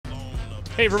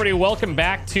Hey everybody, welcome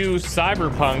back to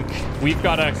Cyberpunk. We've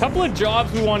got a couple of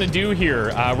jobs we want to do here.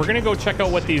 We're gonna go check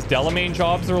out what these Delamain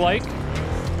jobs are like.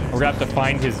 We're gonna have to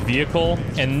find his vehicle,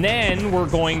 and then we're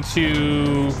going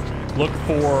to look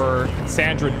for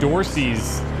Sandra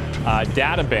Dorsey's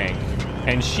Databank.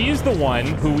 And she's the one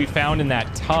who we found in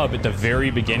that tub at the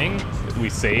very beginning. We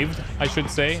saved, I should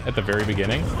say, at the very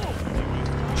beginning.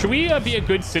 Should we be a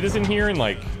good citizen here and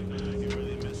like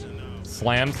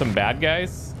slam some bad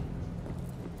guys?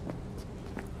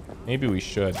 Maybe we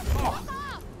should.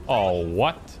 Oh,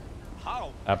 what?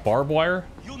 How? That barbed wire?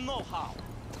 You know how.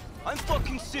 I'm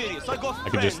fucking serious. I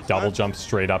could just double jump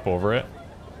straight up over it.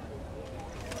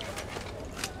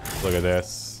 Look at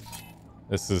this.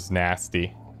 This is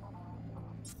nasty.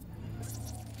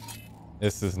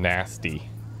 This is nasty.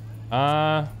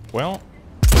 Well.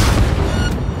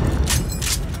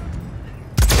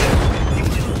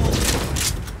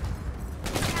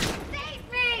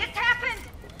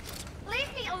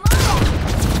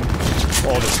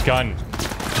 Oh, this gun.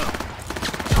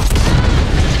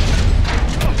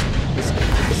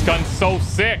 This gun's so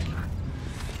sick.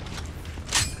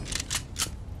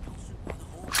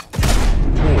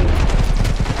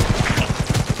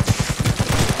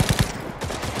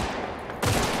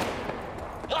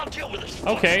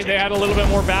 Okay, they had a little bit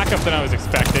more backup than I was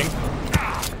expecting.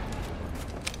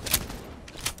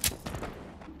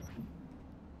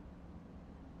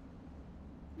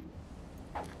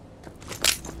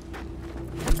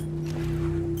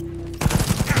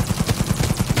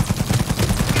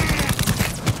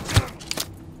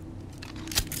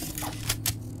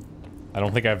 I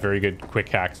don't think I have very good quick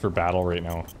hacks for battle right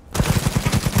now.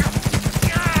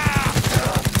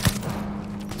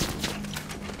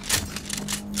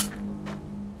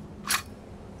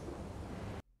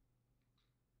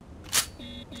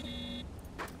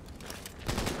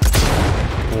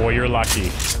 Boy, you're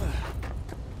lucky.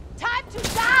 Time to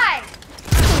die.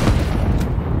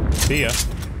 See ya.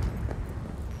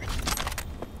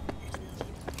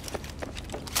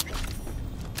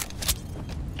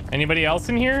 Anybody else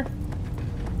in here?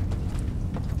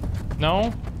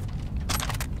 No?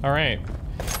 All right.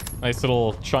 Nice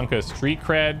little chunk of street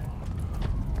cred.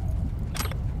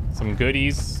 Some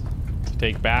goodies to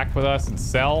take back with us and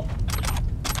sell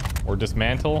or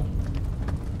dismantle.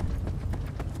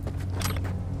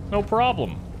 No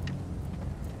problem.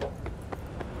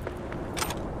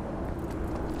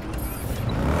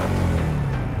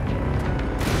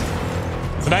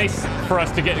 It's nice for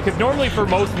us to get, because normally for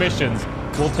most missions,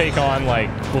 we'll take on, like,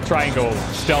 we'll try and go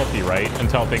stealthy, right?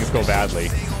 Until things go badly.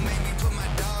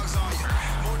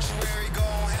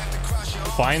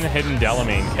 Find the hidden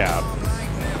Delamain cab.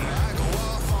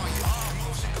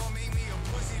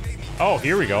 Oh,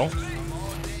 here we go.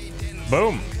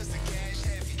 Boom.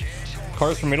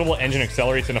 Car's formidable engine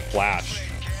accelerates in a flash.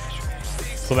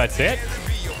 So that's it?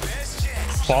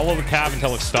 Follow the cab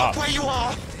until it stops. Where you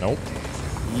are. Nope.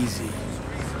 Easy.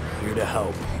 Here to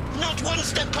help. Not one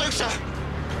step closer.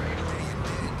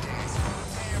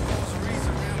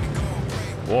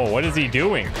 Whoa, what is he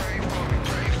doing?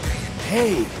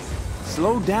 Hey,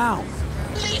 slow down.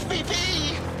 Leave me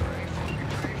be.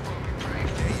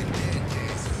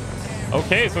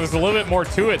 Okay, so there's a little bit more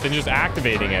to it than just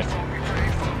activating it.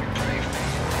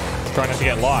 Trying not to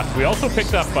get lost. We also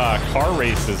picked up car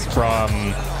races from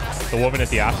the woman at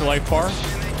the Afterlife bar,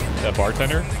 the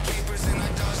bartender.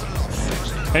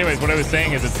 Anyways, what I was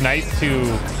saying is it's nice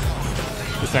to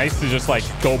just like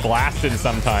go blasting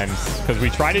sometimes, because we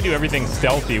try to do everything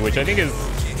stealthy, which I think is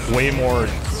way more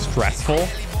stressful.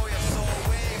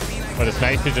 But it's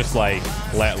nice to just like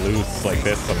let loose like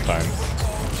this sometimes.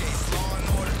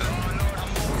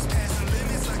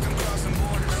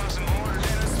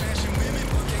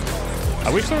 I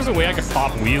wish there was a way I could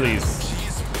pop wheelies.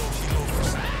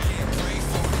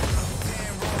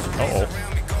 Uh-oh.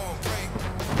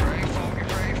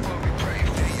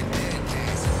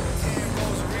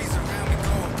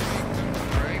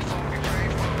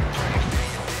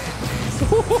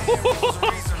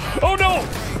 Oh no!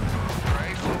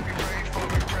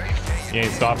 He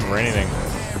ain't stopping for anything.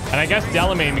 And I guess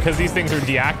Delamain, because these things are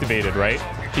deactivated, right?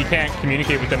 He can't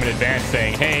communicate with them in advance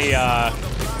saying, hey,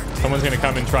 someone's gonna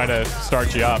come and try to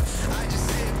start you up.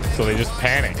 So they just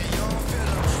panic.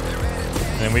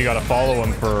 And then we gotta follow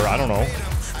him for, I don't know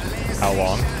how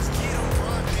long.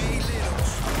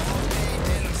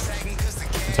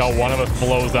 Until one of us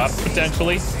blows up,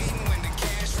 potentially.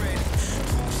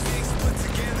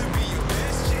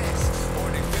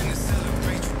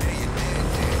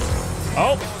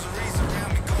 Oh!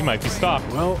 He might be stopped.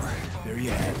 Well, there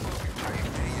you have it.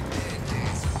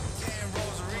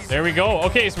 There we go.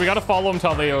 Okay, so we got to follow them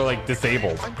until they are like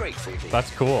disabled. I'm grateful, V.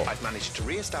 That's cool. I've managed to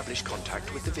re-establish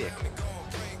contact with the vehicle.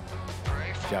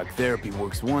 Shock therapy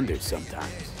works wonders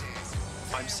sometimes.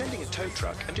 I'm sending a tow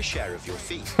truck and a share of your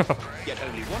fee. Yet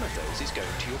only one of those is going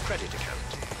to your credit account.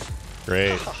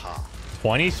 Great.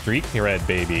 20 street cred,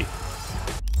 baby.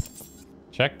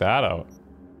 Check that out.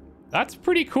 That's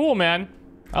pretty cool, man.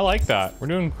 I like that. We're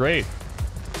doing great.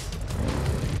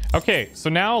 Okay, so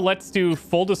now let's do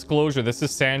full disclosure. This is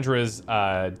Sandra's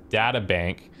data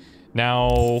bank.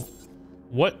 Now,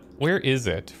 where is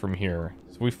it from here?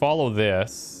 So we follow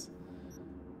this.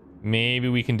 Maybe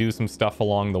we can do some stuff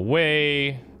along the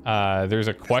way. There's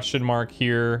a question mark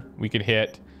here we could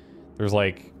hit. There's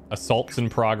like assaults in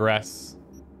progress.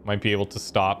 Might be able to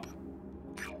stop.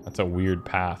 That's a weird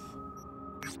path.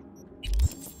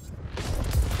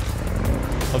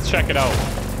 Let's check it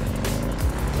out.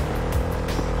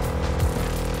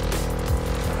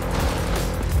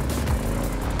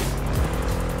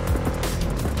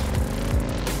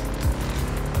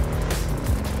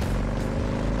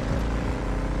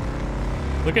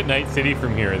 Look at Night City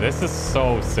from here. This is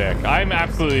so sick. I'm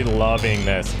absolutely loving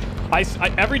this.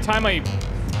 Every time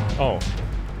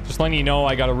just letting you know,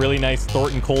 I got a really nice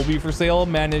Thornton Colby for sale.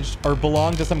 Managed or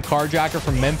belonged to some carjacker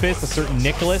from Memphis, a certain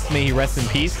Nicholas. May he rest in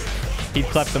peace. He'd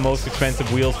cleft the most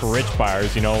expensive wheels for rich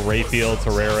buyers, you know, Rayfields,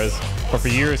 Herreras. But for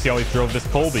years, he always drove this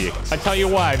Colby. I tell you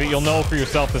why, but you'll know for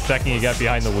yourself the second you get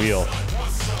behind the wheel.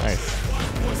 Nice.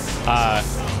 I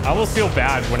almost feel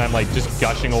bad when I'm like just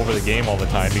gushing over the game all the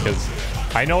time because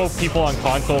I know people on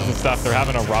consoles and stuff, they're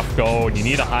having a rough go and you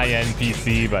need a high-end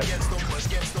PC, but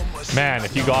man,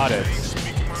 if you got it,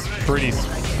 it's pretty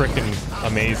freaking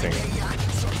amazing.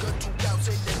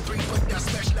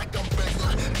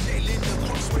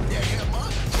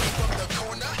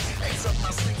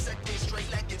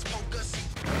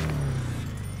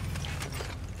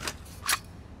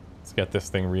 Let's get this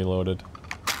thing reloaded.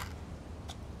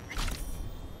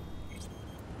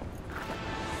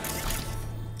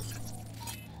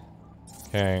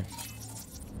 Okay.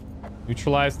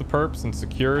 Neutralize the perps and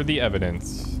secure the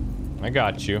evidence. I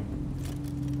got you.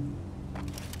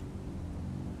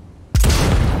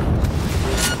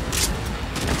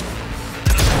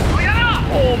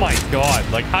 Oh my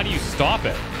god, like how do you stop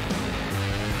it?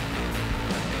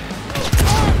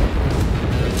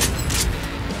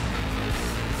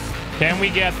 Can we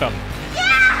get them?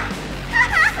 Yeah!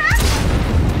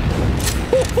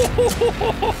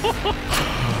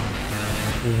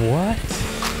 What?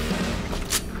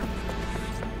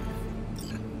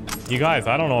 You guys,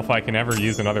 I don't know if I can ever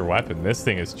use another weapon. This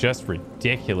thing is just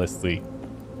ridiculously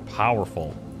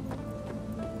powerful.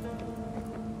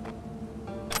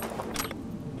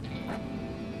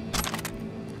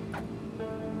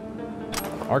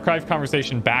 Archive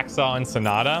conversation, Backsaw and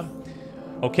Sonata.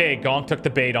 Okay, Gonk took the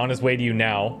bait, on his way to you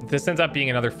now. If this ends up being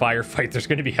another firefight, there's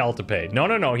going to be hell to pay.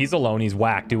 No, he's alone. He's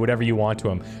whacked. Do whatever you want to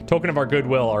him. Token of our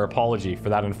goodwill, our apology for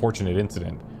that unfortunate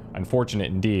incident. Unfortunate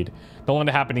indeed. Don't let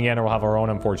it happen again or we'll have our own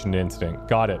unfortunate incident.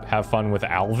 Got it. Have fun with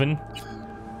Alvin.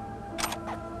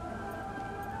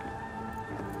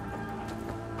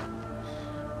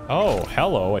 Oh,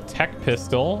 hello. A tech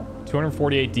pistol.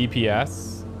 248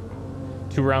 DPS.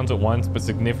 2 rounds at once, but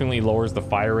significantly lowers the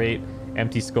fire rate.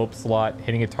 Empty scope slot.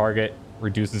 Hitting a target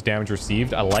reduces damage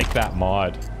received. I like that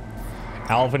mod.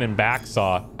 Alvin and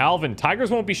Backsaw. Alvin,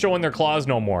 tigers won't be showing their claws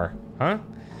no more. Huh?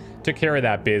 Took care of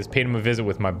that biz. Paid him a visit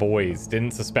with my boys.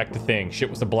 Didn't suspect a thing.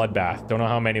 Shit was a bloodbath. Don't know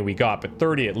how many we got, but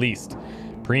 30 at least.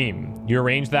 Preem, you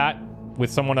arranged that with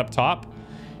someone up top?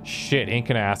 Shit, ain't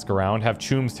gonna ask around. Have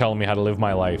Chooms telling me how to live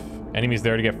my life. Enemies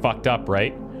there to get fucked up,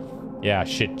 right? Yeah,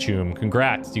 shit, Choom.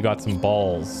 Congrats, you got some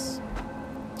balls.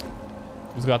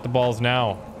 Who's got the balls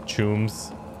now?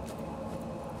 Chooms.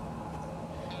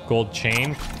 Gold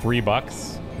chain,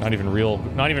 $3. Not even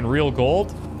real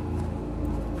gold.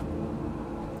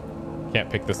 Can't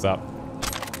pick this up.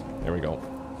 There we go.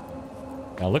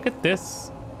 Now look at this.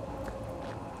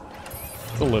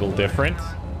 It's a little different.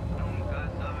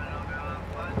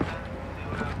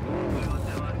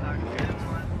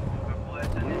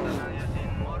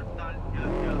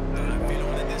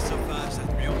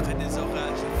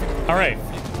 All right.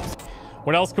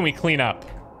 What else can we clean up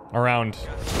around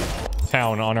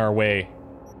town on our way?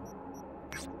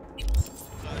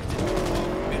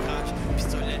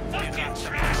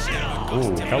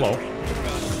 Ooh, hello.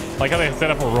 Like how they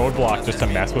set up a roadblock just to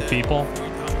mess with people.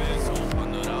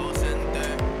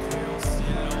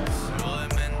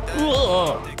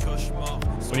 Ugh.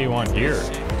 What do you want here?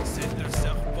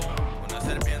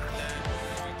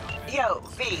 Yo,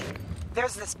 V,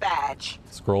 there's this badge.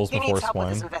 Scrolls He before needs help with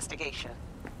his swine. investigation.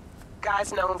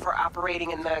 Guy's known for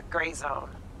operating in the gray zone.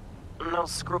 No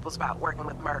scruples about working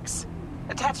with mercs.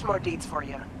 Attach more deeds for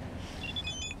you.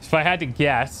 If I had to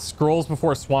guess, Scrolls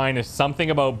Before Swine is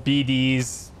something about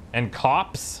BDs and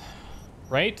cops,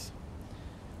 right?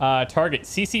 Target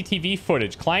CCTV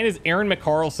footage. Client is Aaron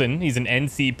McCarlson. He's an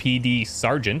NCPD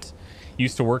sergeant.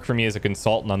 Used to work for me as a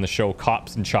consultant on the show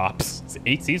Cops and Chops. It's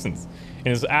 8 seasons. And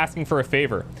is asking for a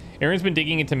favor. Aaron's been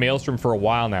digging into Maelstrom for a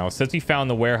while now. Says he found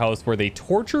the warehouse where they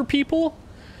torture people.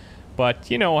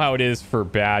 But you know how it is for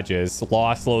badges.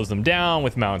 Law slows them down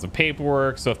with mountains of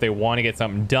paperwork. So if they want to get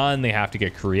something done, they have to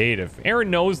get creative. Aaron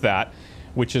knows that,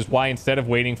 which is why instead of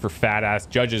waiting for fat-ass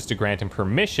judges to grant him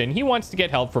permission, he wants to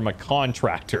get help from a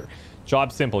contractor.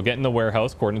 Job simple. Get in the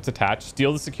warehouse, coordinates attached,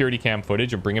 steal the security cam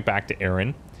footage, and bring it back to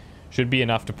Aaron. Should be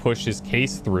enough to push his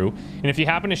case through. And if you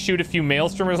happen to shoot a few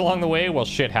Maelstromers along the way, well,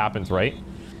 shit happens, right?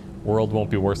 World won't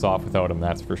be worse off without him,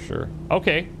 that's for sure.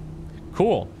 Okay,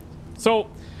 cool. So,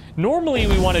 normally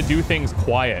we want to do things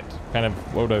quiet, kind of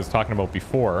what I was talking about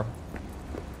before.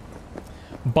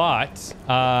 But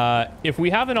if we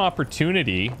have an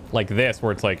opportunity like this,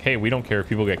 where it's like, hey, we don't care if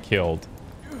people get killed,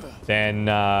 then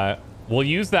we'll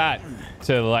use that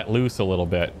to let loose a little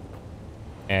bit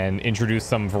and introduce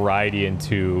some variety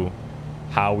into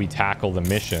how we tackle the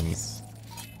missions.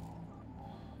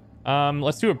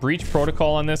 Let's do a breach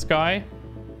protocol on this guy.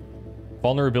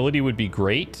 Vulnerability would be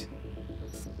great.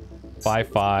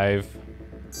 5-5,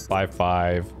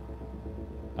 5-5,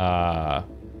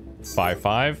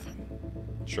 5-5.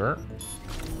 Sure.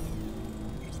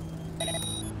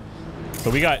 So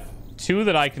we got 2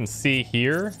 that I can see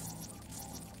here.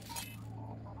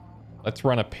 Let's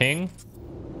run a ping.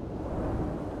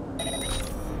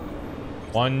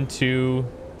 1, 2,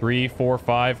 3, 4,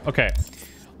 5. Okay,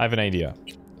 I have an idea.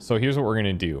 So here's what we're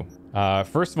gonna do.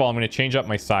 First of all, I'm gonna change up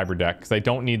my cyber deck because I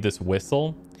don't need this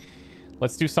whistle.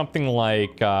 Let's do something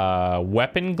like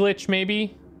weapon glitch,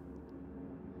 maybe.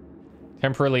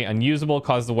 Temporarily unusable,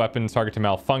 causes the weapon's target to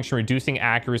malfunction, reducing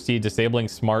accuracy, disabling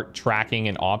smart tracking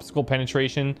and obstacle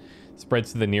penetration,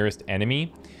 spreads to the nearest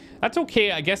enemy. That's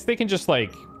okay. I guess they can just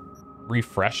like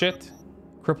refresh it,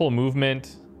 cripple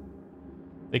movement.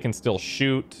 They can still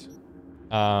shoot.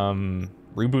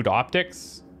 Reboot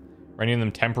optics, rendering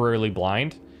them temporarily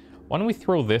blind. Why don't we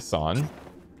throw this on?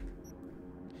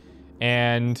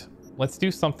 And let's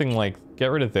do something like get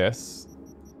rid of this.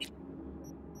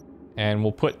 And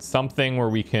we'll put something where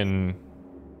we can...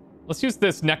 Let's use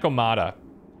this Necomata.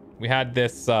 We had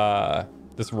this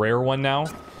this rare one now.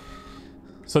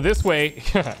 So this way,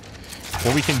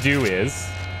 what we can do is...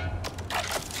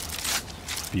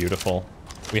 Beautiful.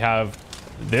 We have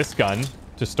this gun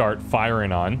to start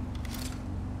firing on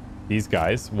these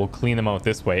guys. We'll clean them out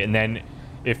this way. And then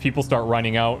if people start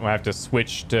running out, I have to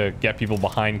switch to get people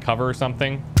behind cover or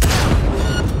something.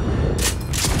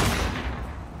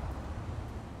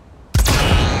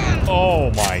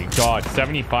 Oh my god,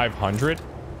 7,500?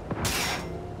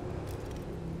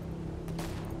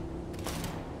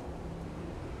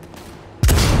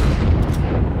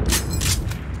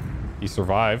 He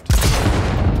survived.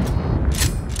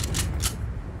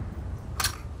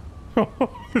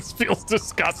 This feels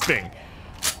disgusting.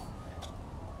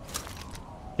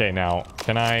 Okay, now,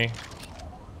 can I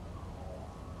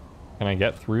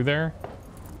get through there?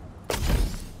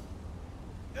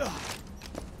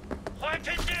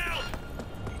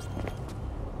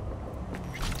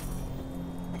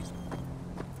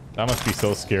 That must be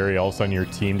so scary. All of a sudden your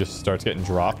team just starts getting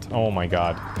dropped. Oh my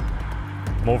god.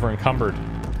 I'm over encumbered.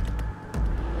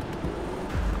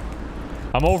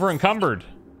 I'm over encumbered.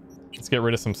 Let's get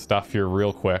rid of some stuff here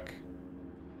real quick.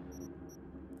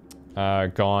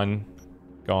 Gone.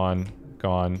 Gone.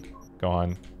 Gone.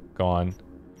 Gone. Gone.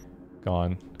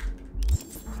 Gone.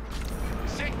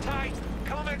 Sit tight.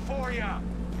 Coming for ya.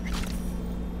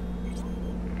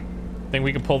 Think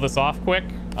we can pull this off quick?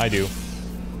 I do.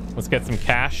 Let's get some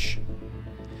cash.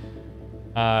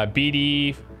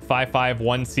 BD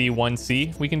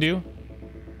 551C1C we can do.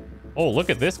 Oh, look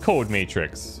at this code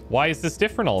matrix. Why is this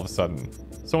different all of a sudden?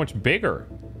 So much bigger.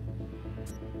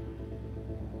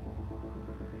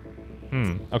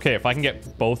 Okay, if I can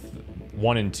get both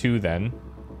 1 and 2 then.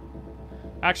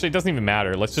 Actually, it doesn't even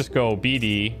matter. Let's just go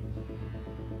BD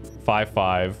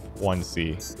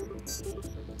 551C.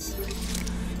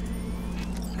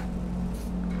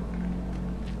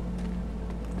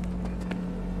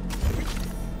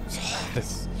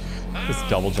 This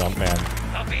double jump, man.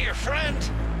 I'll be your friend.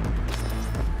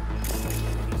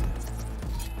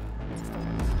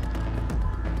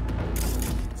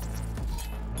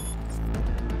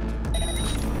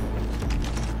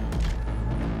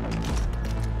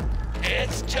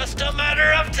 It's Just a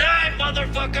matter of time,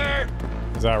 motherfucker!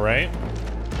 Is that right?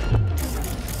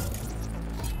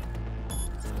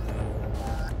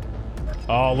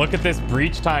 Oh, look at this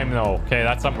breach time, though. Okay,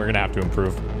 that's something we're gonna have to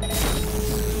improve.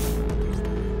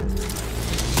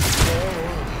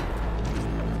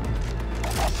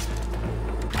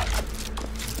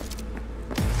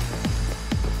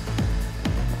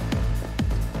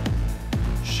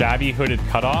 Shabby hooded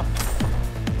cutoff.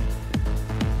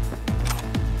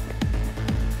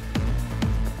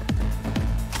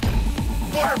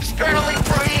 Warp's barely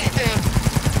breathing!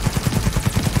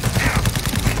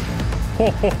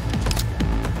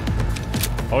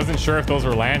 I wasn't sure if those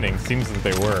were landing. Seems that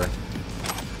they were.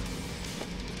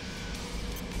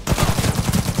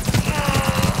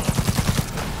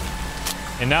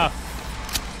 Enough.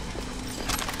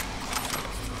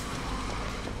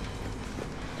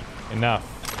 Enough.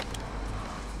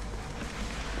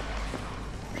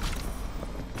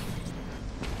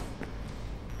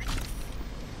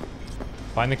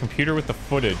 Find the computer with the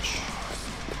footage.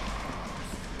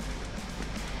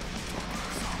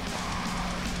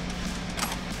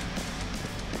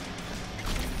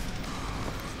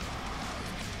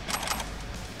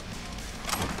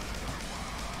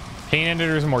 Pain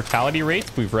editors and mortality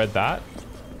rates. We've read that.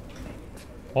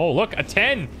 Oh, look, a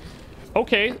 10.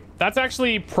 Okay, that's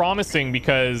actually promising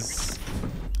because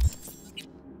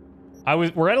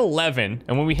we're at 11,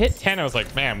 and when we hit 10, I was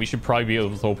like, man, we should probably be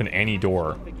able to open any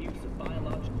door.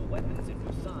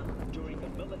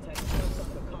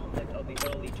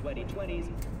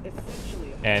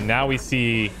 And now we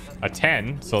see a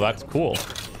 10, so that's cool.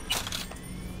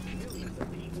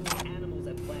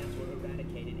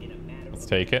 Let's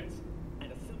take it.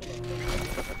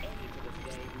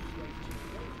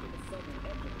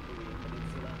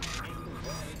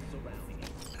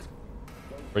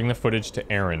 Bring the footage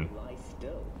to Aaron.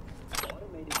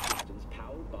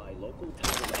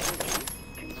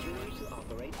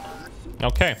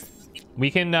 Okay.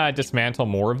 We can dismantle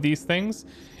more of these things.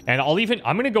 And I'm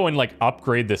going to go and like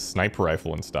upgrade this sniper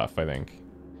rifle and stuff, I think.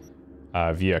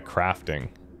 Via crafting.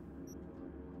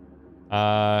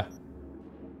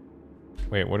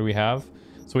 Wait, what do we have?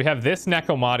 So we have this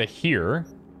NOMAD here.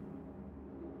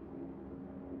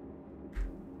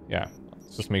 Yeah,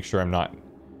 let's just make sure I'm not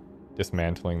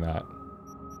dismantling that.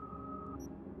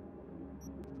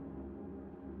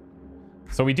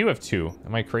 So we do have 2.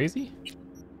 Am I crazy?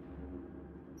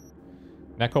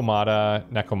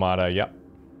 NOMAD, yep.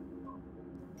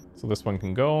 So this one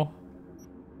can go.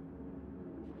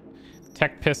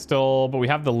 Tech pistol, but we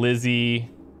have the Lizzie.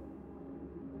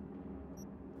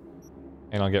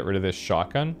 And I'll get rid of this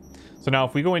shotgun. So now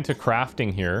if we go into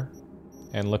crafting here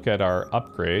and look at our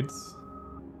upgrades.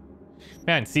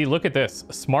 Man, see, look at this.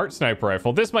 A smart sniper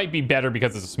rifle. This might be better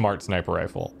because it's a smart sniper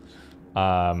rifle.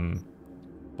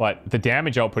 But the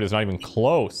damage output is not even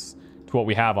close to what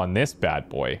we have on this bad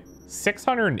boy.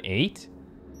 608?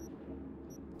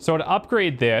 So to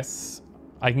upgrade this,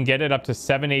 I can get it up to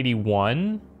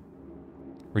 781.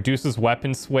 Reduces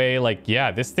weapon sway. Like,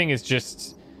 yeah, this thing is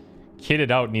just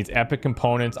kitted out. Needs epic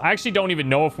components. I actually don't even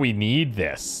know if we need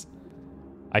this.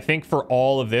 I think for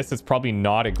all of this, it's probably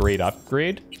not a great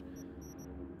upgrade.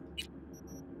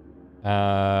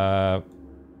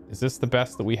 Is this the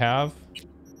best that we have?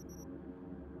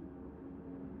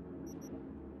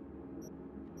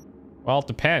 Well, it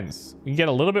depends. We can get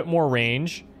a little bit more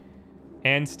range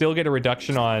and still get a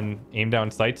reduction on aim down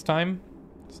sights time.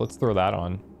 So let's throw that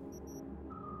on.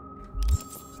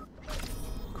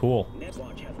 Cool.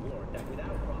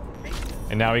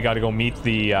 And now we got to go meet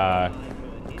the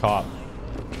cop.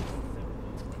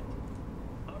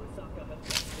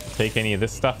 Take any of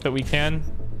this stuff that we can.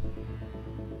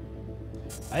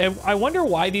 I wonder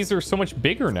why these are so much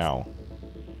bigger now.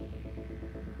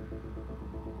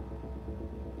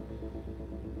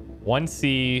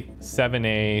 1C,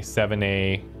 7A,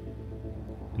 7A,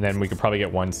 and then we could probably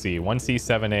get 1C. 1C,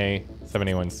 7A,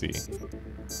 7A, 1C.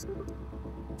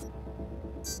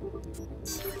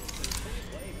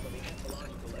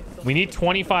 We need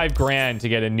 25 grand to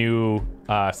get a new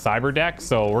cyber deck,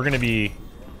 so we're gonna be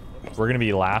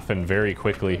laughing very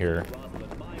quickly here.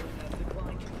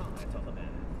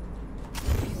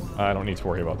 I don't need to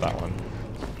worry about that one.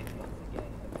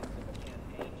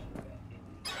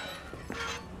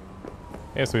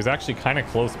 Yeah, so he's actually kind of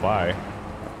close by.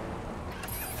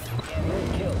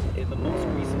 Killed in the most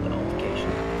recent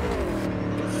altercation.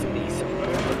 The city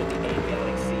submerged into the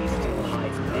abiotic sea still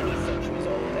hides many centuries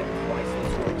old and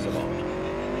priceless works of art.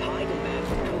 High demand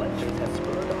from collectors has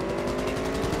spurred on the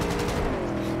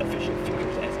continuum. Official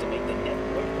figures estimate the net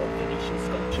worth of Venetian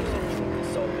sculptures and jewelry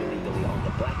sold illegally on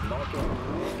the black market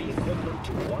will be equivalent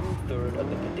to 1/3 of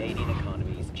the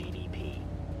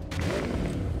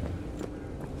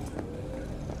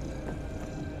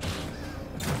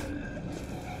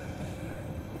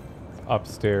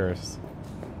upstairs.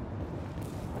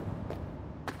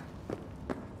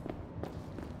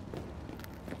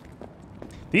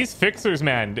 These fixers,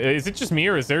 man, is it just me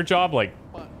or is their job like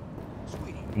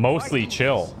mostly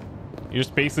chill? You're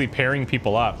just basically pairing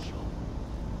people up.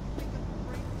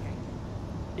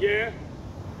 Yeah?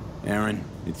 Aaron,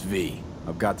 it's V.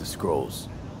 I've got the scrolls.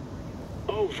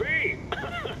 Oh, V!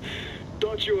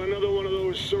 Thought you were another one of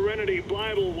those Serenity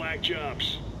Bible whack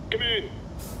jobs. Come in.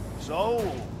 So,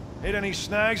 hit any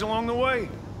snags along the way?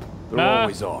 There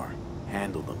always are.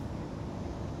 Handle them.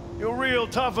 You're real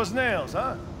tough as nails,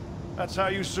 huh? That's how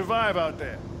you survive out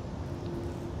there.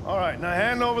 All right, now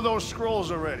hand over those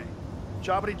scrolls already.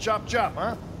 Choppity chop chop,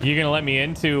 huh? You gonna let me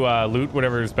in to loot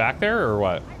whatever's back there, or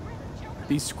what?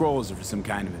 These scrolls are for some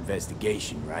kind of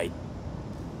investigation, right?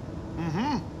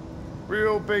 Mm-hmm.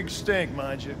 Real big stink,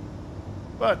 mind you.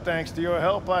 But thanks to your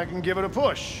help, I can give it a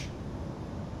push.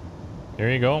 Here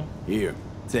you go. Here,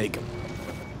 take them.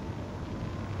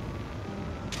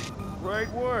 Great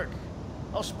work.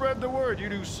 I'll spread the word you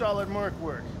do solid merc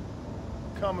work.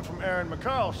 Coming from Aaron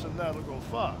McCarlson, that'll go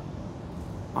far.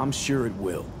 I'm sure it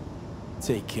will.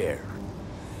 Take care.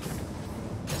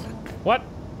 What?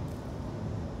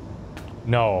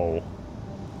 No.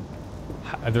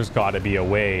 There's got to be a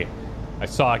way. I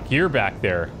saw gear back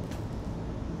there.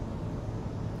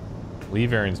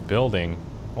 Leave Aaron's building.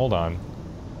 Hold on.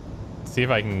 See if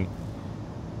I can...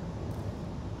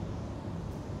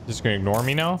 Just gonna ignore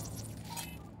me now?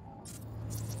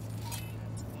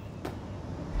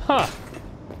 Huh.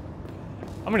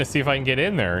 I'm gonna see if I can get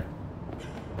in there.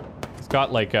 It's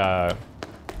got like a...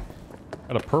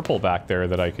 Got a purple back there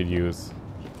that I could use.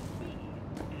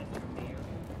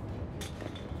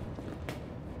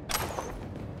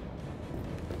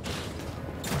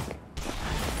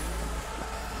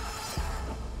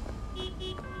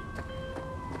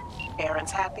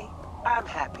 Aaron's happy, I'm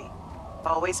happy.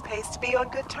 Always pays to be on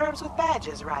good terms with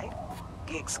badges, right?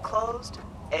 Gigs closed,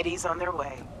 Eddie's on their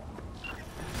way.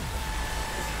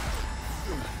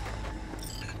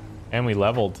 And we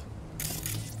leveled.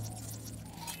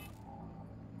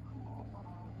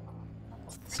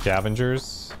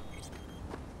 Scavengers.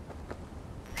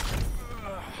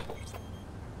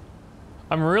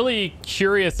 I'm really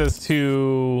curious as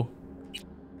to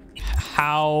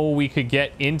how we could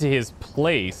get into his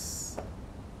place.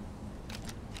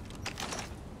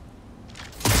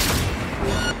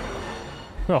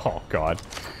 Oh, God.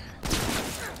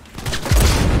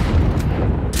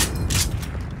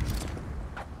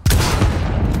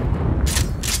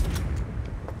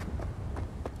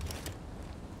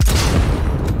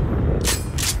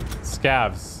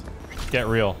 Scavs, get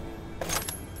real.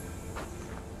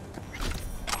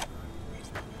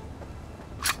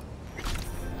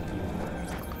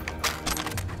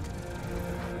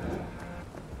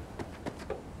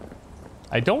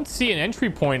 I don't see an entry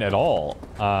point at all.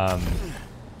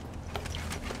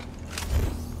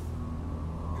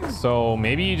 So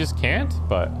maybe you just can't,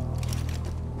 but...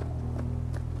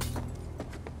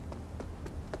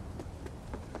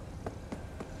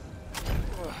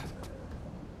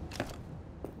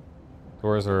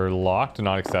 Doors are locked and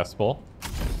not accessible.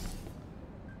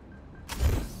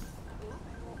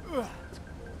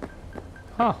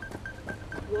 Huh.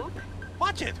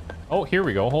 Watch it. Oh, here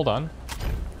we go. Hold on.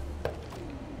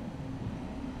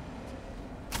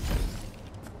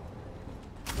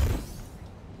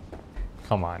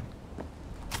 Come on.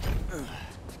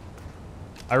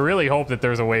 I really hope that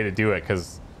there's a way to do it,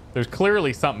 because there's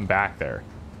clearly something back there.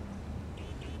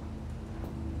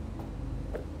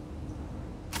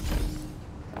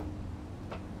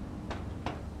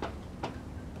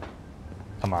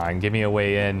 Come on, give me a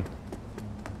way in.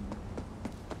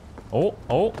 Oh,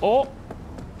 oh, oh.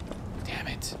 Damn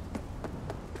it.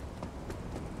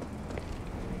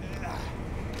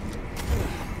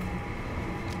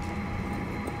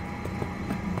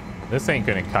 This ain't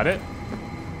gonna cut it.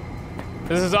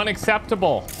 This is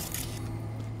unacceptable.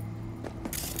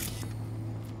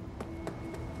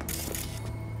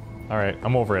 All right,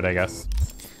 I'm over it, I guess.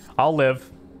 I'll live.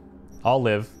 I'll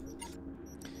live.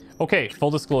 Okay,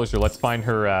 full disclosure. Let's find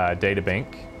her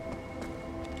databank.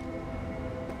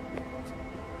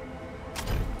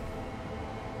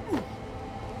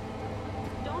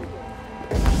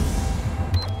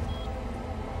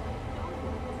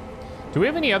 Do we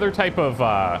have any other type of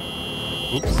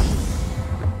oops.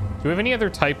 Do we have any other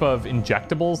type of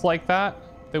injectables like that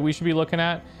we should be looking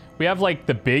at? We have like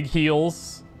the big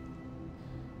heals.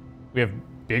 We have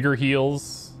bigger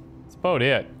heals. That's about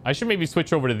it. I should maybe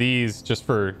switch over to these just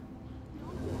for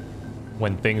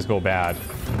when things go bad.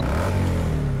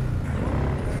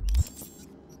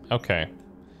 Okay.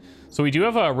 So we do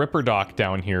have a Ripper dock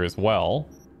down here as well.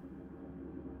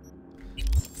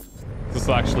 This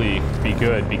will actually be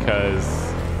good because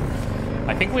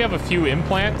I think we have a few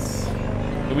implants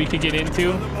that we could get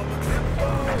into.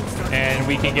 And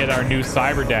we can get our new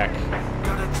cyber deck.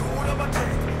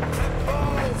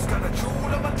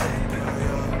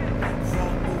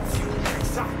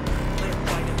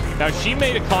 Now, she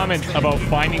made a comment about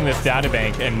finding this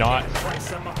databank and not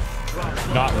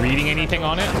reading anything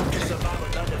on it.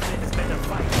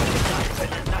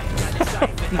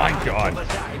 My God.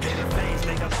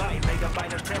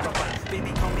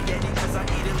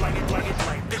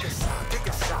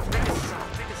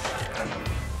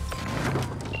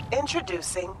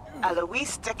 Introducing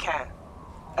Alois Decan,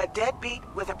 a deadbeat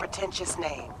with a pretentious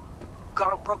name.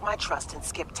 Gonk broke my trust and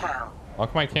skipped town.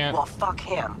 Fuck my can't. Well, fuck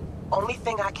him. Only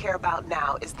thing I care about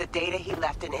now is the data he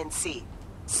left in NC.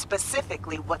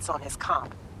 Specifically, what's on his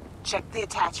comp. Check the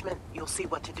attachment, you'll see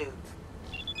what to do.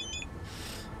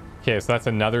 Okay, so that's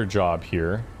another job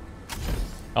here.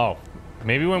 Oh,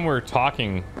 maybe when we're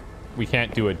talking, we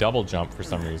can't do a double jump for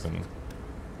some reason.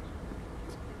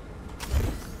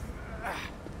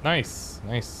 Nice,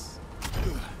 nice.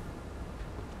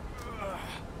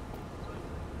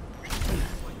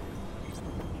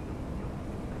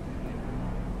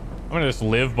 I'm gonna just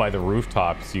live by the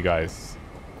rooftops, you guys.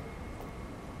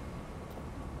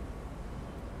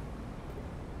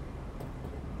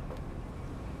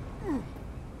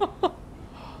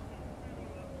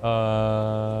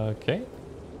 Okay.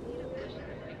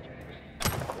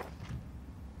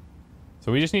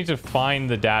 So we just need to find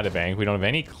the databank. We don't have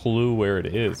any clue where it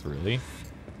is, really.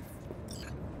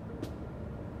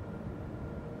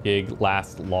 Gig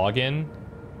last login.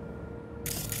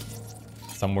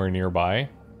 Somewhere nearby.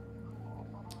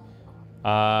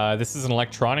 This is an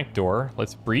electronic door.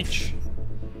 Let's breach.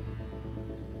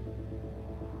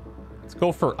 Let's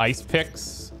go for ice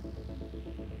picks.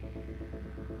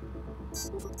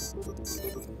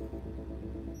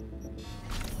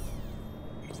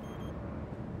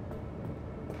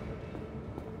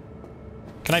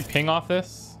 Can I ping off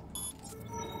this?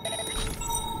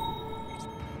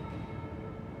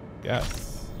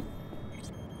 Yes.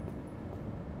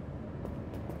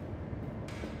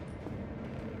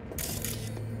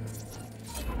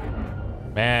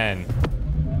 Man.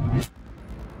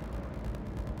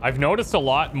 I've noticed a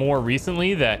lot more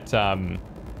recently that the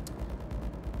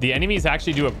enemies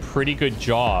actually do a pretty good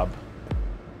job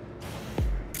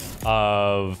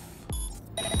of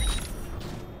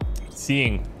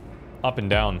seeing up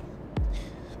and down.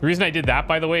 The reason I did that,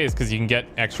 by the way, is because you can get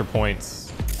extra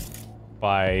points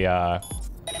by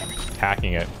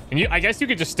hacking it. And I guess you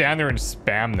could just stand there and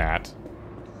spam that.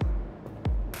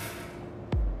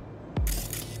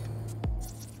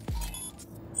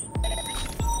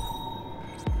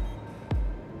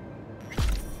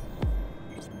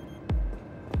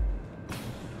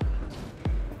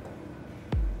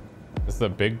 This is a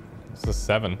big... This is a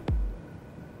 7.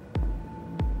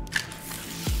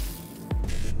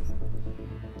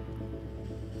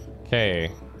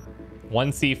 Okay,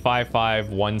 1C55,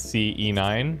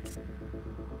 1C-E9.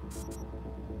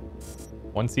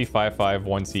 1C55,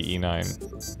 1C-E9.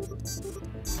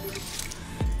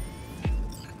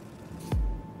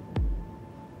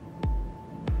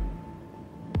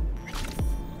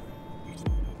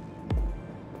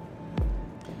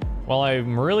 Well,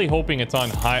 I'm really hoping it's on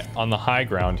the high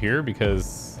ground here,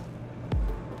 because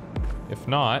if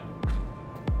not,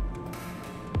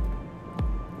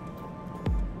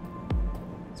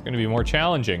 it's going to be more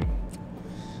challenging.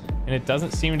 And it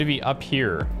doesn't seem to be up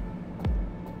here.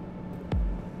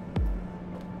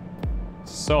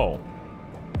 So.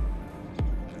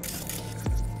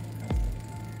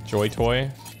 Joy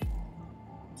Toy.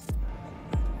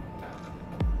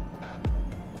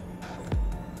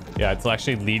 Yeah, it's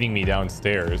actually leading me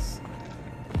downstairs.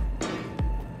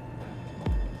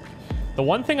 The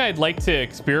one thing I'd like to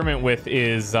experiment with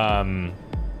is...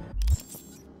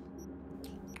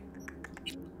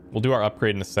 We'll do our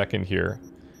upgrade in a second here.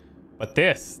 But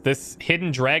this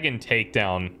hidden dragon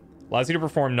takedown allows you to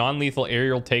perform non-lethal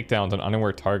aerial takedowns on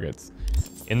unaware targets.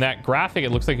 In that graphic,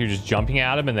 it looks like you're just jumping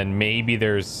at them, and then maybe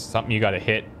there's something you got to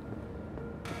hit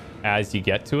as you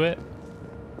get to it.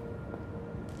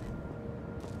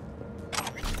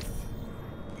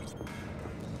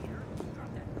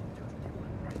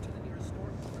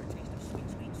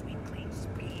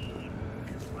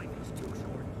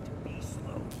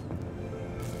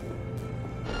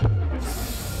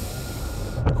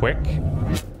 Quick.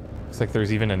 Looks like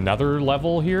there's even another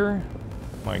level here.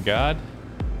 Oh my god.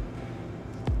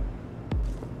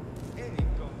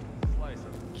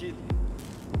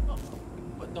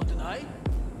 But not tonight.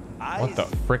 What the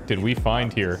frick did we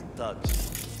find here?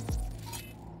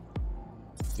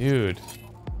 Dude.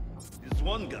 There's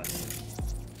one guy.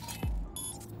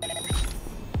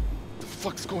 The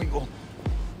fuck's going on?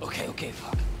 Okay,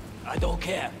 fuck. I don't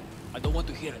care. I don't want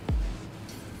to hear it.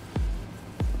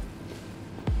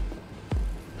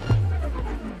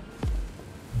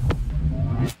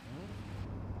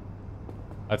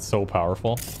 That's so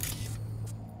powerful.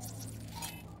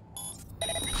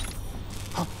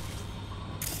 Huh?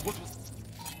 What was...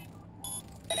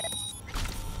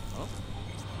 Huh?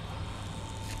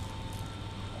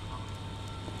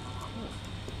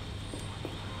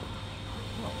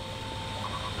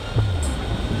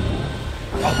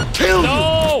 I'll kill you!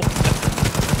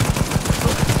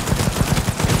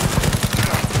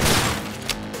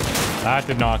 That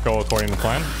did not go according to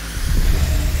plan.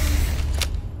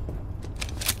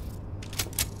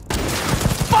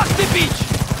 Fuck the beach!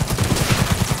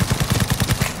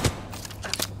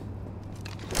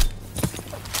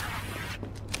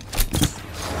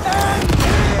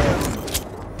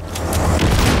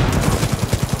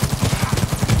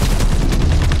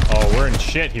 Oh, we're in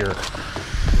shit here.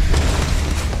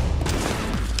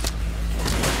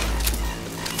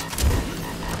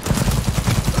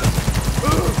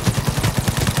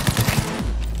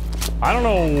 I don't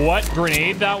know what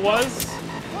grenade that was.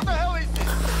 What the hell is this?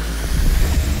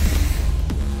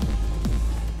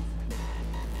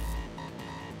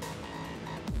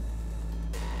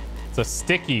 It's a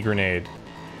sticky grenade.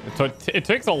 It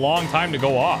takes a long time to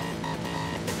go off.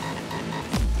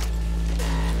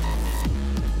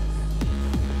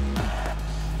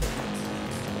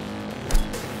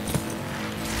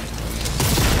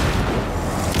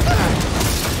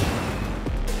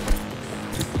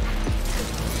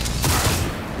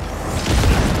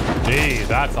 Gee,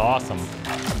 that's awesome.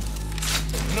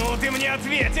 Ну ты мне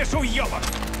ответишь, уёбок!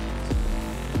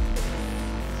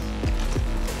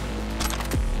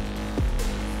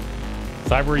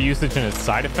 Cyber usage and its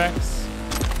side effects.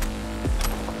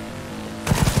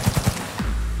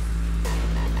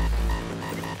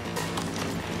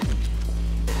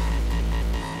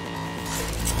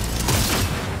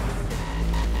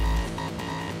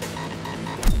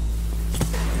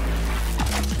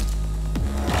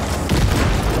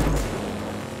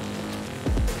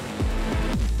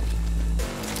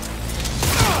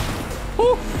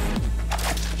 Whew.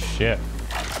 Shit.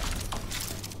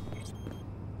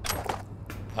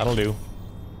 That'll do.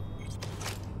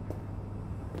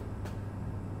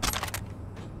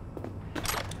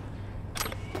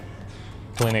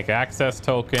 Clinic access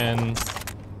tokens.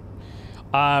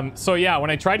 So yeah, when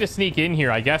I tried to sneak in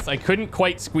here, I guess I couldn't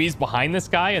quite squeeze behind this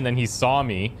guy, and then he saw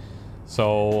me.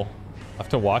 So I'll have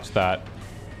to watch that.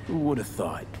 Who would have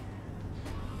thought?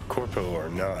 Corpo or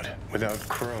not, without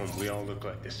chrome, we all look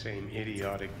like the same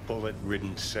idiotic,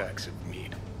 bullet-ridden sacks of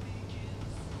meat.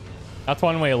 That's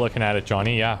one way of looking at it,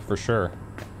 Johnny. Yeah, for sure.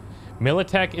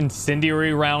 Militech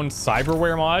incendiary round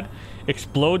cyberware mod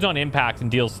explodes on impact and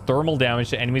deals thermal damage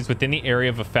to enemies within the area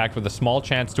of effect with a small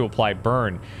chance to apply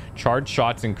burn. Charged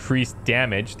shots increase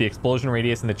damage, the explosion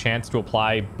radius, and the chance to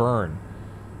apply burn.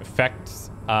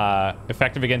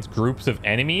 Effective against groups of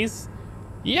enemies?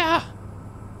 Yeah.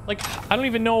 Like, I don't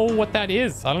even know what that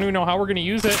is. I don't even know how we're going to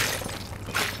use it.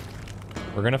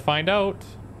 We're going to find out.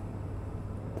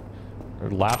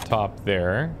 Laptop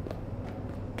there.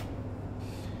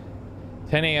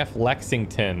 10 AF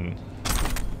Lexington.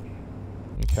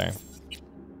 Okay.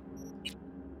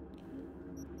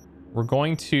 We're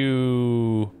going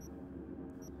to...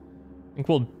 I think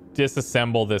we'll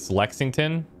disassemble this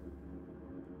Lexington.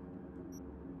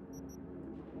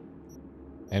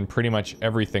 And pretty much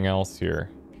everything else here.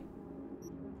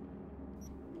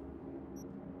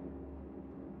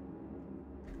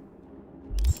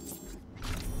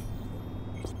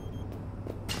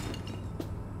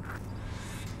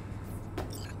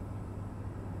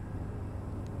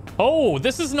 Oh,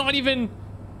 this is not even...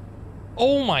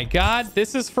 Oh my god,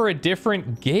 this is for a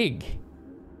different gig.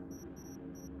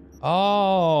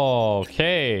 Oh,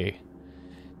 okay.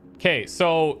 Okay,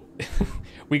 so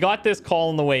we got this call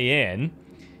on the way in.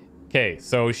 Okay,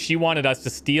 so she wanted us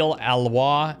to steal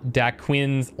Alois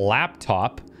Daquin's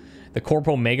laptop, the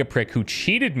corporal mega prick who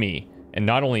cheated me. And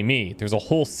not only me, there's a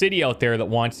whole city out there that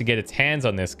wants to get its hands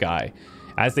on this guy.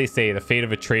 As they say, the fate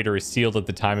of a traitor is sealed at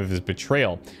the time of his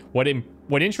betrayal. What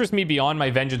interests me beyond my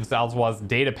vengeance Alois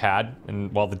data pad,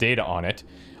 and well, the data on it,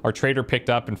 our traitor picked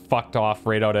up and fucked off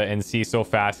right out of NC so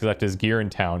fast he left his gear in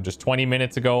town. Just 20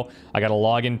 minutes ago, I got a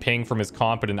login ping from his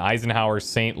comp at an Eisenhower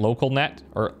St. Local Net,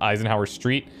 or Eisenhower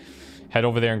Street. Head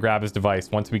over there and grab his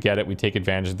device. Once we get it, we take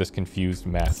advantage of this confused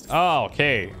mess. Oh,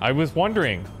 okay. I was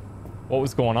wondering what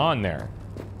was going on there.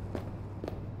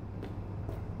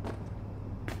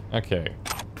 Okay.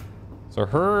 So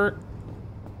her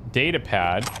data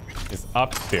pad is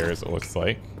upstairs, it looks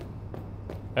like.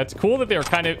 That's cool that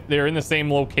they're in the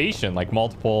same location, like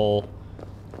multiple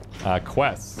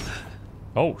quests.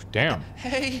 Oh, damn.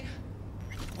 Hey,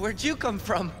 where'd you come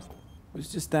from? It was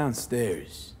just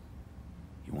downstairs.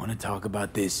 You want to talk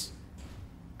about this?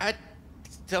 I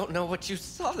don't know what you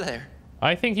saw there.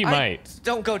 I think you might.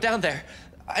 Don't go down there.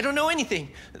 I don't know anything.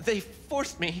 They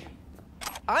forced me.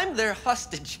 I'm their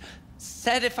hostage.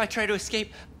 Said if I try to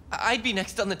escape, I'd be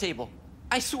next on the table.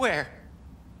 I swear.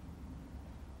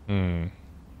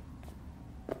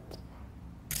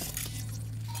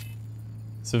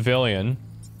 Civilian.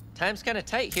 Time's kind of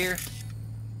tight here.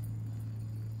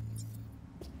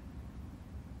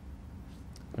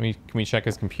 Can we check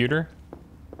his computer?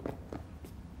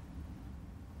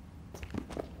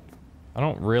 I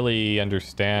don't really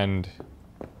understand.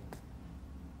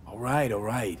 All right.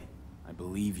 I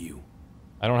believe you.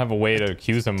 I don't have a way to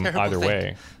accuse him either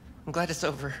way. I'm glad it's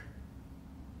over.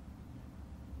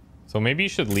 So maybe you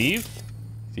should leave?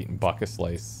 He's eating bucket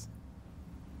slice.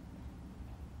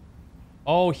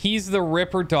 Oh, he's the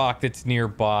Ripper Doc that's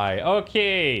nearby.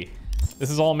 Okay. This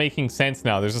is all making sense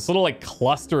now. There's this little like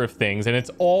cluster of things and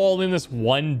it's all in this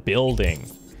one building.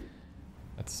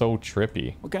 That's so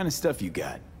trippy. What kind of stuff you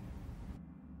got?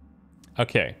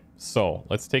 Okay, so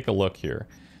let's take a look here.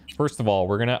 First of all,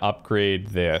 we're going to upgrade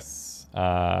this.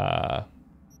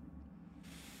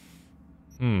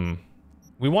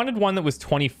 We wanted one that was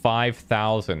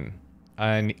 25,000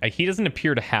 and he doesn't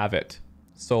appear to have it.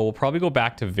 So we'll probably go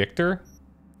back to Victor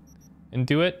and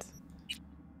do it.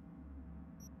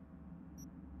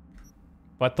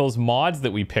 But those mods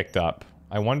that we picked up,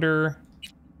 I wonder...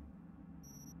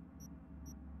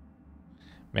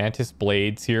 Mantis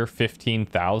Blades here,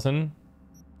 15,000.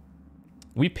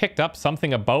 We picked up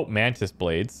something about Mantis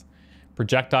Blades.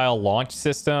 Projectile launch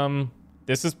system.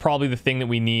 This is probably the thing that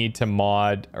we need to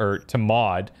mod, or to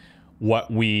mod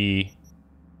what we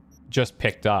just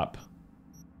picked up.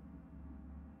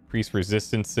 Increase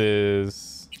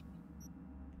resistances.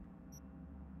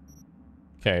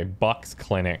 Okay, Buck's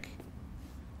Clinic.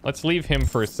 Let's leave him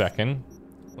for a second.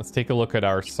 Let's take a look at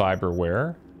our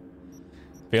cyberware.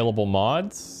 Available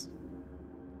mods.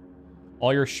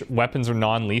 All your weapons are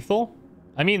non-lethal.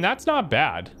 I mean, that's not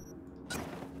bad.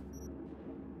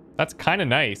 That's kind of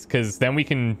nice, because then we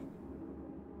can...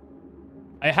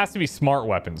 It has to be smart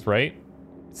weapons, right?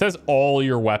 It says all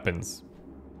your weapons.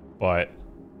 But...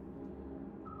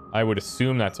 I would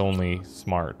assume that's only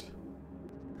smart.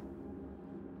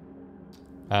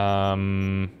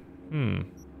 So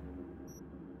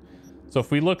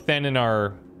if we look then in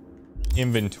our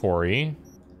inventory...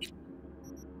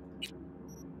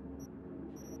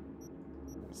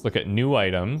 Let's look at new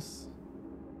items.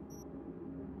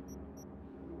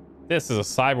 This is a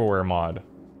cyberware mod.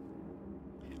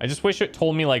 I just wish it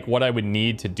told me like what I would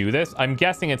need to do this. I'm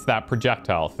guessing it's that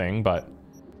projectile thing, but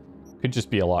could just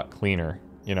be a lot cleaner,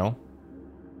 you know?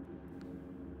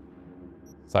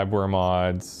 Cyberware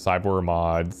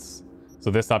mods. So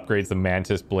this upgrades the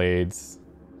Mantis Blades.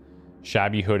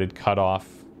 Shabby hooded cutoff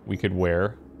we could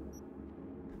wear.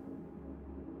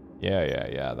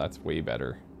 Yeah, that's way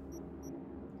better.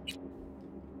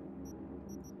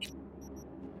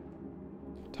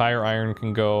 Tire iron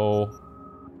can go.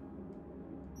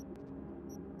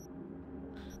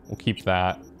 We'll keep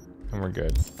that and we're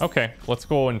good. Okay, let's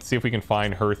go and see if we can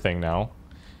find her thing now.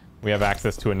 We have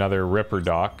access to another Ripper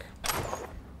Doc.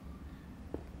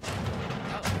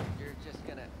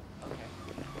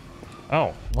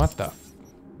 Oh, what the?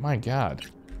 My God.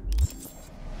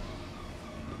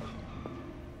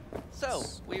 So,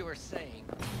 we were saying...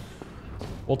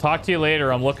 We'll talk to you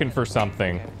later. I'm looking for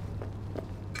something.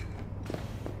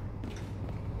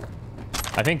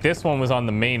 I think this one was on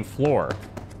the main floor.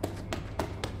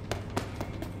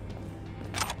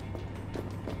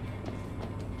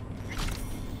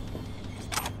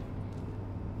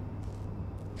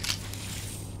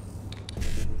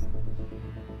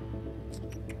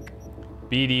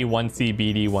 BD1C,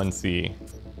 BD1C.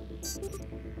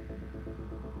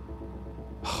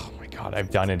 Oh my God,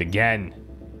 I've done it again.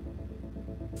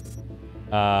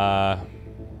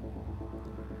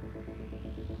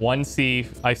 1C,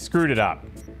 I screwed it up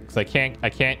because I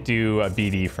can't do a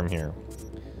BD from here.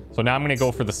 So now I'm gonna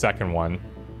go for the second one.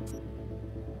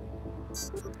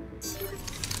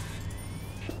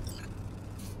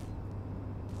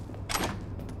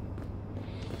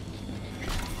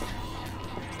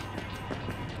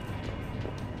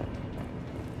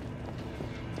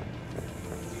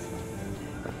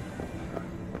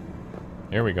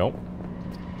 Here we go.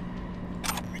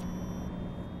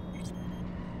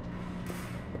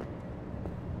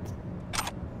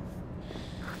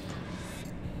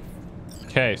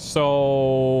 Okay,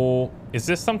 so is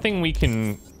this something we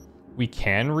can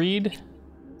read?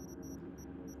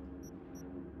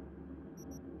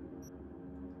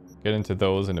 Get into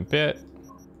those in a bit.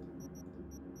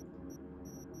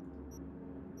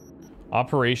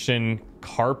 Operation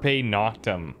Carpe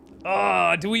Noctem.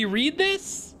 Do we read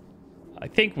this? I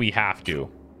think we have to.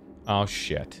 Oh,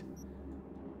 shit.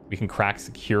 We can crack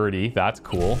security. That's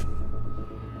cool.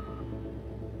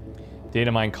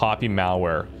 Data mine copy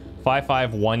malware.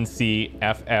 551C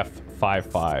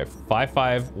FF55.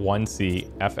 551C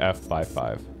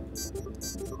FF55.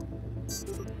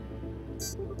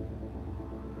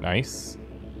 Nice.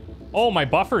 Oh, my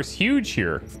buffer's huge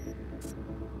here.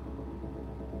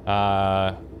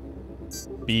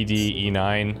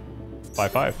 BDE9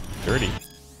 55. Dirty.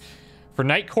 For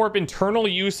Night Corp internal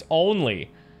use only.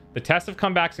 The tests have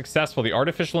come back successful. The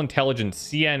artificial intelligence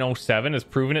CN07 has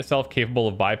proven itself capable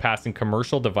of bypassing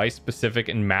commercial device-specific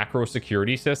and macro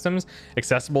security systems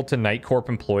accessible to Night Corp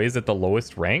employees at the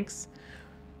lowest ranks.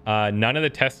 None of the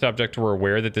test subjects were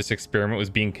aware that this experiment was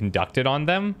being conducted on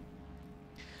them.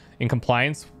 In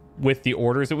compliance with the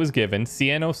orders it was given,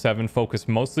 CN07 focused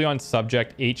mostly on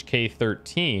subject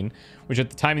HK13, which at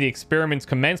the time of the experiment's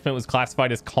commencement was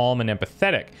classified as calm and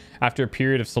empathetic. After a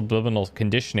period of subliminal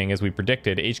conditioning, as we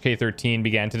predicted, HK13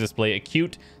 began to display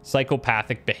acute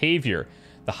psychopathic behavior.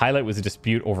 The highlight was a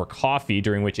dispute over coffee,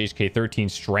 during which HK13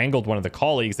 strangled one of the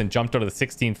colleagues and jumped out of the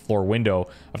 16th floor window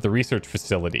of the research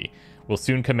facility. We'll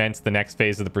soon commence the next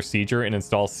phase of the procedure and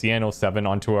install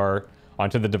CN07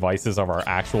 onto the devices of our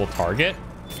actual target.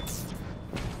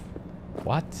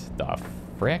 What the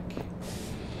frick?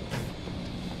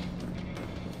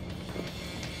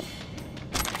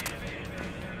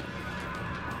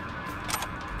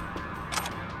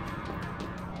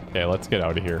 Okay, let's get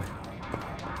out of here.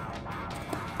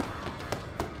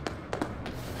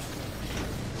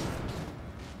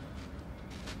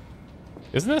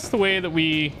 Isn't this the way that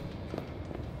we...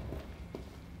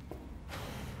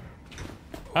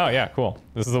 Oh, yeah, cool.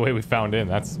 This is the way we found in.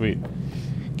 That's sweet.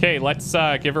 Okay, let's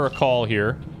give her a call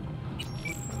here.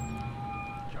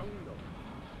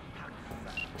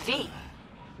 V.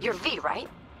 You're V, right?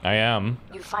 I am.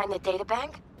 You find the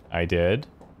databank? I did.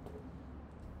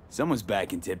 Someone's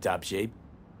back in tip-top shape.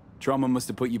 Trauma must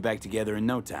have put you back together in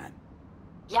no time.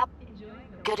 Yep.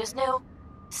 Good as new.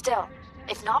 Still,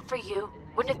 if not for you,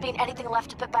 wouldn't have been anything left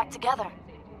to put back together.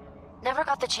 Never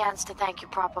got the chance to thank you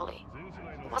properly.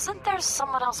 Wasn't there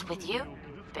someone else with you?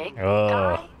 Big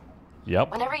guy?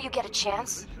 Yep. Whenever you get a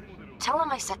chance, tell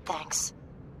him I said thanks.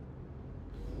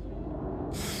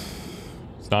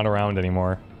 It's not around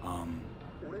anymore.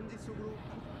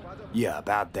 Yeah,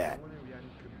 about that.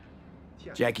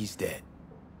 Jackie's dead.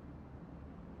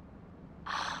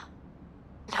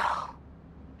 No.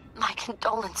 My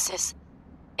condolences.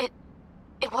 It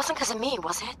wasn't because of me,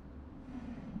 was it?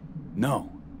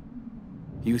 No.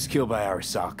 He was killed by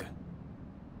Arasaka.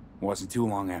 It wasn't too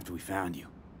long after we found you.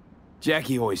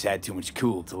 Jackie always had too much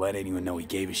cool to let anyone know he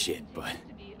gave a shit, but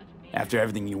after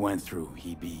everything you went through,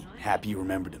 he'd be happy you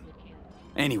remembered him.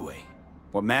 Anyway,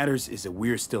 what matters is that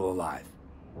we're still alive.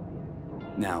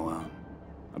 Now,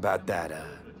 about that,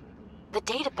 The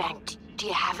databank, do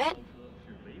you have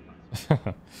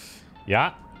it?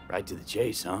 Yeah. Right to the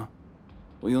chase, huh?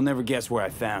 Well, you'll never guess where I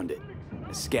found it. A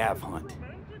scav hunt.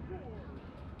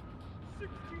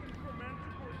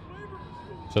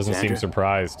 Doesn't Sandra, seem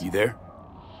surprised. You there?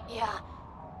 Yeah.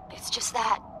 It's just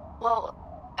that, well,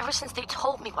 ever since they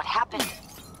told me what happened,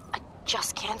 I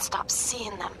just can't stop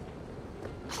seeing them.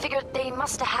 I figured they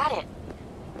must have had it.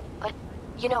 But,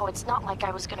 you know, it's not like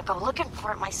I was gonna go looking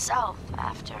for it myself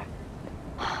after.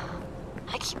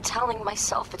 I keep telling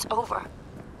myself it's over.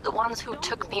 The ones who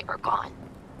took me are gone.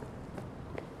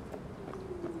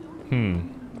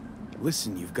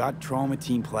 Listen, you've got Trauma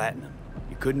Team Platinum.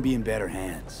 You couldn't be in better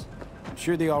hands. I'm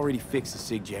sure they already fixed the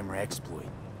Sig Jammer exploit.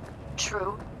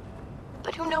 True.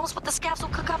 But who knows what the scavs will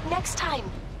cook up next time?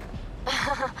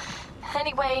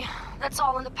 Anyway, that's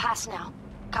all in the past now.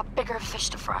 Got bigger fish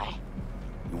to fry.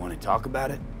 You want to talk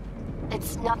about it?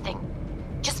 It's nothing.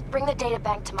 Just bring the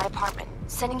databank to my apartment.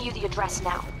 Sending you the address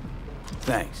now.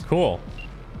 Thanks. Cool.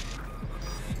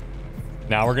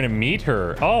 Now we're gonna meet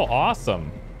her. Oh,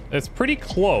 awesome. It's pretty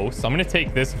close. I'm gonna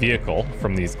take this vehicle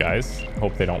from these guys.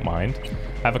 Hope they don't mind.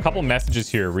 I have a couple messages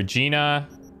here. Regina.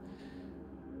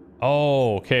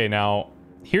 Oh, okay. Now,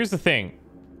 here's the thing.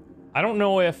 I don't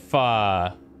know if...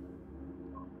 I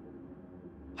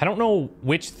don't know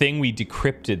which thing we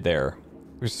decrypted there.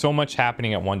 There's so much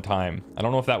happening at one time. I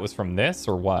don't know if that was from this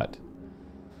or what.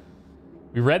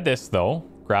 We read this, though.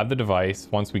 Grab the device.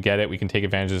 Once we get it, we can take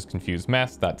advantage of this confused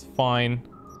mess. That's fine.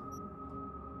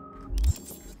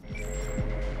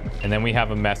 And then we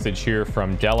have a message here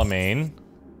from Delamain.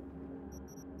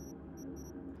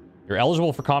 You're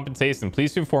eligible for compensation.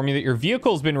 Pleased to inform you that your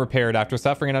vehicle has been repaired after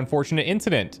suffering an unfortunate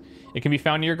incident. It can be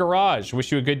found in your garage.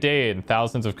 Wish you a good day and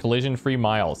thousands of collision-free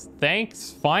miles.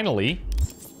 Thanks, finally.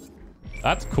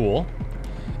 That's cool.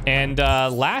 And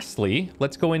lastly,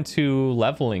 let's go into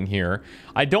leveling here.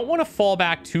 I don't want to fall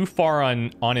back too far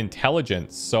on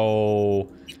intelligence, so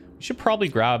we should probably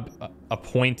grab a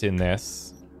point in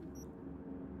this.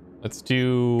 Let's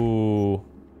do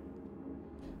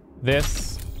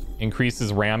this.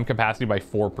 Increases RAM capacity by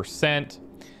 4%.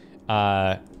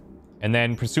 And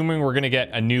then presuming we're going to get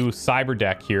a new cyber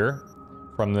deck here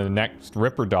from the next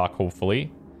Ripper dock,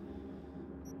 hopefully.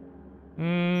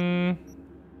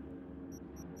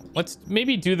 Let's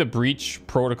maybe do the breach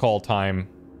protocol time.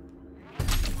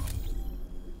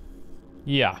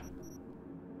 Yeah.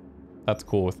 That's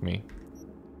cool with me.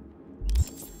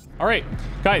 All right,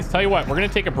 guys, tell you what, we're going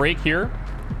to take a break here.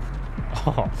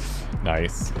 Oh,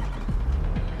 nice.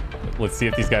 Let's see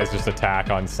if these guys just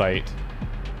attack on sight.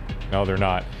 No, they're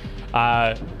not.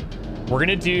 We're going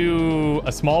to do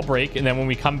a small break, and then when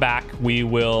we come back, we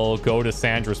will go to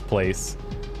Sandra's place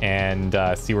and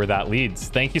see where that leads.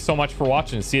 Thank you so much for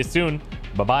watching. See you soon.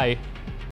 Bye-bye.